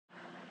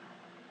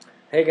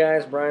Hey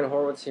guys, Brian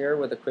Horwitz here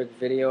with a quick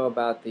video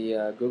about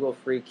the Google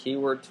free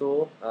keyword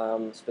tool,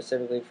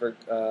 specifically for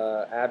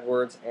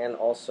AdWords and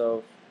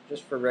also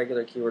just for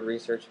regular keyword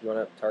research if you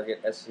want to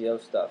target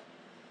SEO stuff.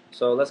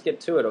 So let's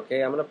get to it,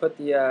 okay? I'm going to put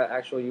the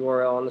actual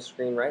URL on the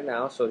screen right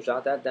now, so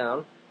jot that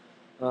down.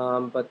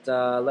 But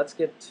let's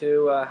get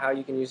to how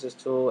you can use this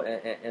tool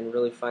and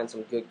really find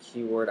some good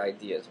keyword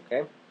ideas,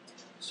 okay?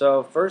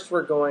 So first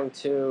we're going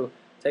to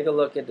take a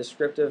look at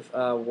descriptive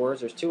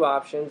words. There's two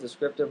options: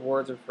 descriptive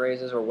words and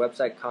phrases or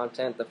website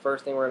content. The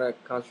first thing we're going to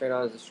concentrate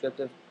on is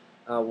descriptive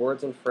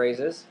words and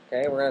phrases.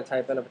 Okay, we're going to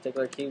type in a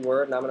particular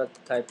keyword, and I'm going to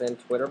type in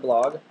Twitter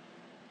blog.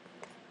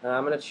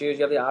 I'm going to choose.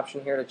 You have the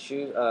option here to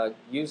choose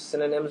use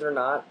synonyms or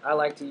not. I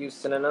like to use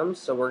synonyms,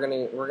 so we're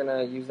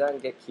gonna use that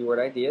and get keyword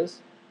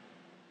ideas.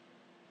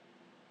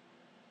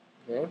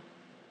 Okay,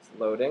 it's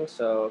loading.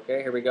 So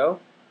okay, here we go.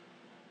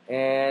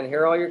 And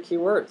here are all your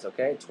keywords,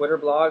 okay? Twitter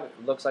blog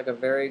looks like a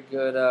very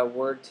good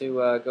word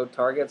to go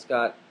target. It's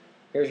got,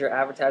 here's your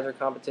advertiser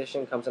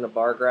competition, comes in a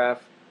bar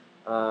graph.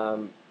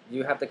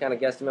 You have to kind of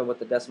guesstimate what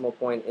the decimal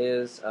point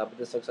is, but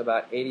this looks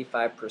about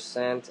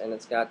 85%, and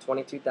it's got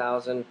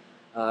 22,000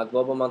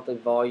 global monthly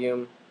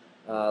volume.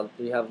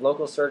 You have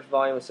local search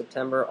volume in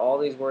September. All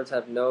these words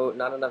have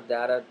not enough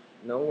data,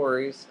 no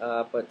worries,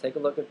 but take a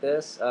look at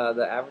this,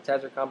 the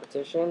advertiser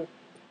competition,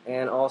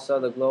 and also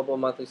the global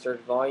monthly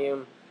search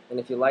volume. And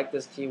if you like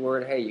this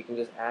keyword, hey, you can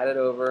just add it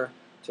over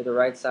to the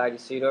right side. You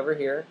see it over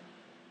here,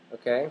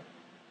 okay?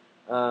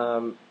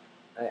 I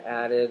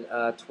added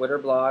Twitter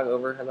blog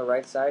over on the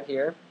right side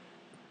here,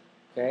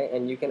 okay?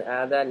 And you can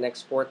add that and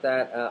export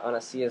that on a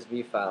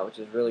CSV file, which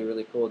is really,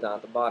 really cool down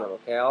at the bottom,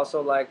 okay? I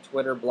also like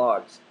Twitter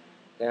blogs.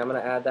 Okay, I'm going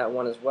to add that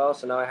one as well.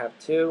 So now I have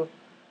two,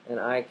 and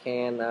I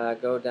can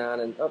go down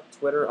and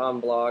Twitter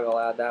on blog. I'll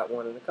add that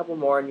one and a couple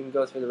more, and you can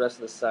go through the rest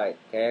of the site.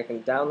 Okay, I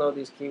can download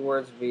these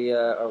keywords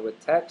via or with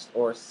text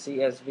or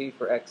CSV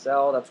for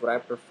Excel. That's what I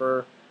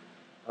prefer,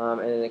 and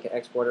then it can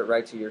export it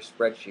right to your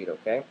spreadsheet.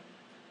 Okay,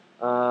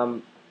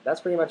 that's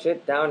pretty much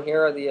it. Down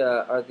here are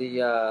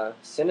the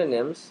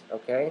synonyms.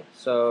 Okay,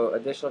 so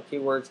additional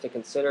keywords to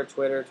consider: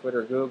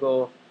 Twitter,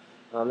 Google.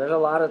 There's a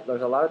lot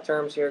of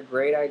terms here.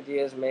 Great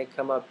ideas may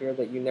come up here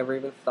that you never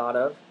even thought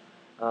of.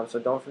 So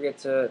don't forget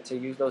to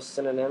use those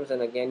synonyms,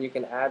 and again, you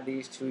can add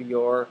these to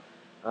your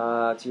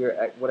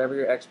whatever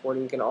you're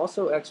exporting. You can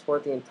also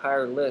export the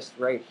entire list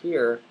right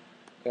here.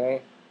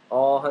 Okay,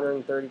 all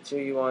 132.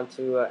 You want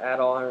to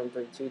add all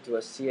 132 to a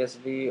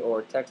CSV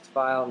or text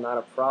file, not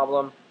a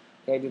problem.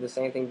 Okay, do the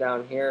same thing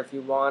down here if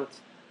you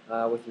want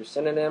with your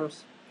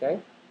synonyms.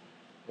 Okay,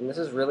 and this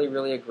is really,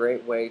 really a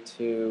great way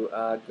to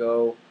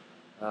go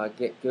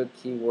get good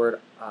keyword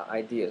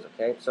ideas.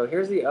 Okay, so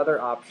here's the other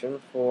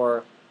option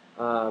for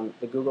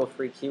the Google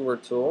free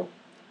keyword tool,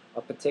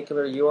 a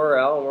particular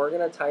URL, and we're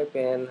going to type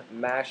in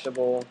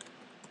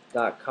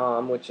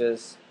mashable.com, which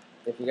is,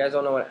 if you guys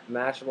don't know what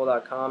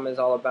mashable.com is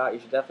all about, you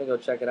should definitely go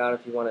check it out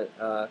if you want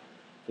to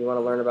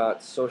learn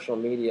about social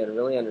media and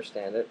really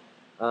understand it.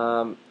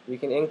 You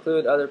can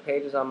include other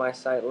pages on my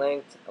site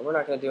linked. We're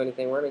not going to do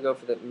anything. We're going to go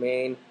for the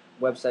main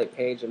website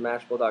page of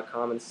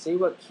mashable.com and see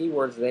what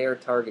keywords they are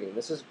targeting.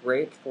 This is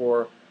great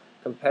for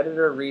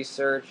competitor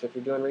research. If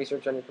you're doing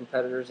research on your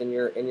competitors in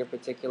your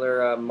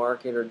particular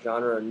market or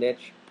genre or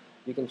niche,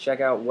 you can check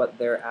out what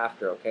they're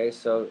after. Okay,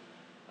 so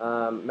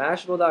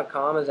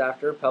Mashable.com is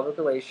after public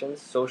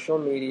relations, social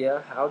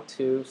media,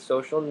 how-to,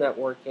 social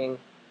networking,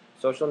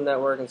 social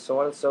network, and so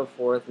on and so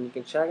forth. And you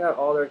can check out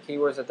all their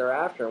keywords that they're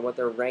after and what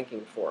they're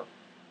ranking for,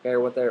 okay, or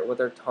what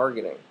they're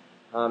targeting.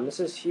 This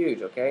is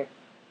huge. Okay,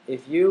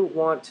 if you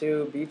want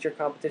to beat your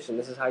competition,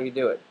 this is how you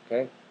do it.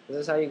 Okay. This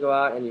is how you go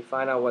out and you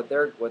find out what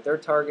they're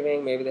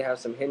targeting. Maybe they have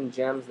some hidden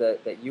gems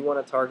that you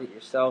want to target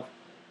yourself,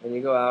 and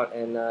you go out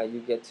and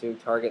you get to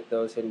target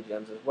those hidden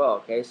gems as well.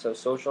 Okay, so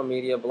social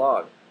media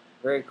blog,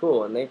 very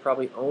cool, and they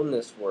probably own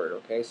this word.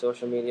 Okay,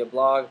 social media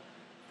blog,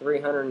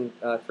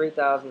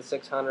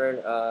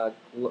 3,600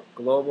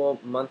 global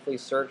monthly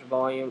search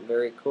volume,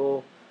 very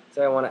cool.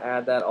 Say I want to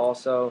add that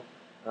also,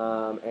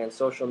 and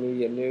social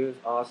media news,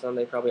 awesome.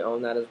 They probably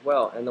own that as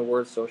well, and the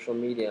word social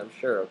media, I'm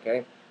sure.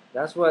 Okay,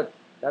 that's what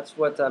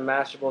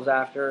Mashable's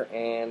after,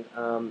 and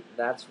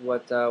that's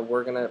what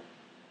we're gonna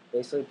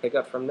basically pick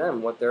up from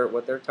them, what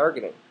they're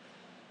targeting.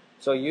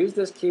 So use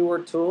this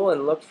keyword tool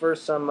and look for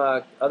some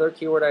other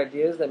keyword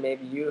ideas that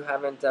maybe you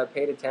haven't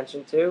paid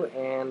attention to,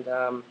 and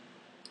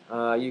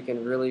you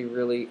can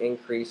really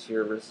increase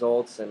your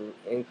results and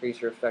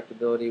increase your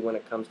effectability when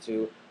it comes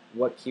to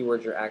what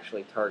keywords you're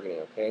actually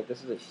targeting. Okay,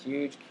 this is a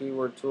huge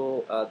keyword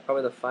tool,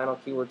 probably the final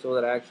keyword tool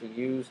that I actually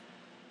use.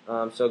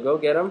 So go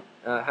get them,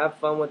 have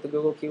fun with the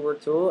Google Keyword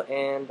Tool,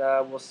 and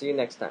we'll see you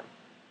next time.